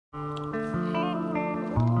Some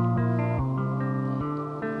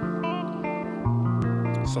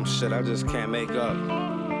shit I just can't make up.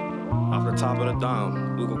 Off the top of the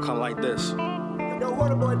dome, we gon' come like this.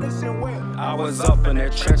 I was up in their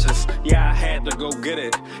trenches, yeah, I had to go get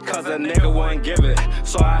it, cause a nigga wouldn't give it,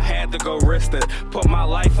 so I had to go risk it. Put my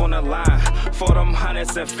life on the line for them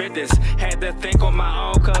hundreds and fifties. Had to think on my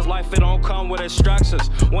own, cause life it don't come with instructions.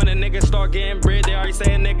 When a nigga start getting bread, they already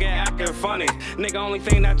say a nigga acting funny. Nigga, only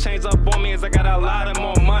thing that changed up on me is I got a lot of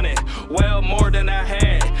more money. Well, more than I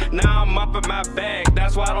had. Now I'm up in my bag,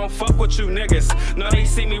 that's why I don't fuck with you niggas. No, they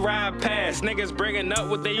see me ride past, niggas bringing up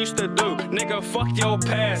what they used to do. Nigga, fuck your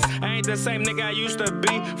past. I ain't the same nigga I used to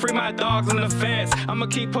be. Free my dogs in the feds. I'ma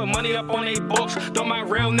keep putting money up on they books. Don't my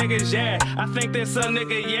real niggas, yeah. I think this a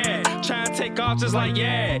nigga, yeah. Tryna take off just like,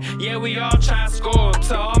 yeah. Yeah, we all try to score.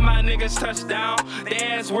 Till all my niggas touch down. They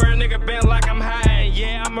ask where a nigga been like I'm high.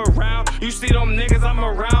 Yeah, I'm around. You see them niggas, I'm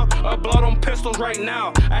around. Blow them pistols right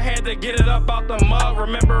now. I had to get it up out the mud.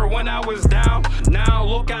 Remember when I was down? Now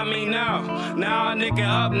look at me now. Now a nigga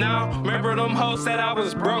up now. Remember them hoes said I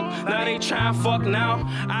was broke. Now they tryna fuck now.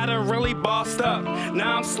 I done really bossed up.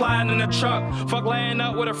 Now I'm sliding in the truck. Fuck laying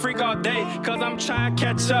up with a freak all day, cause I'm trying to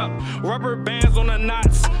catch up. Rubber bands on the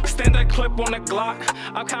knots, standard clip on the Glock.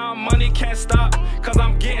 I'm counting money, can't stop, cause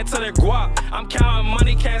I'm getting to the guap. I'm counting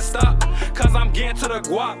money, can't stop, cause I'm getting to the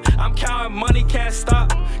guap. I'm counting money, can't stop,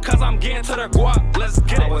 cause I'm getting to the guap. Let's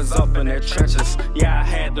get it. I was up in their trenches, yeah, I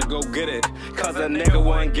had to go get it, cause a nigga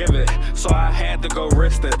wouldn't give it, so I had to go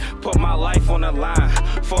risk it. Put my life on the line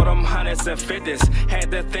for them hundreds and fifties.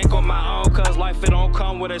 Had to think on my own, cause life it don't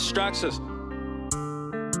come with instructions.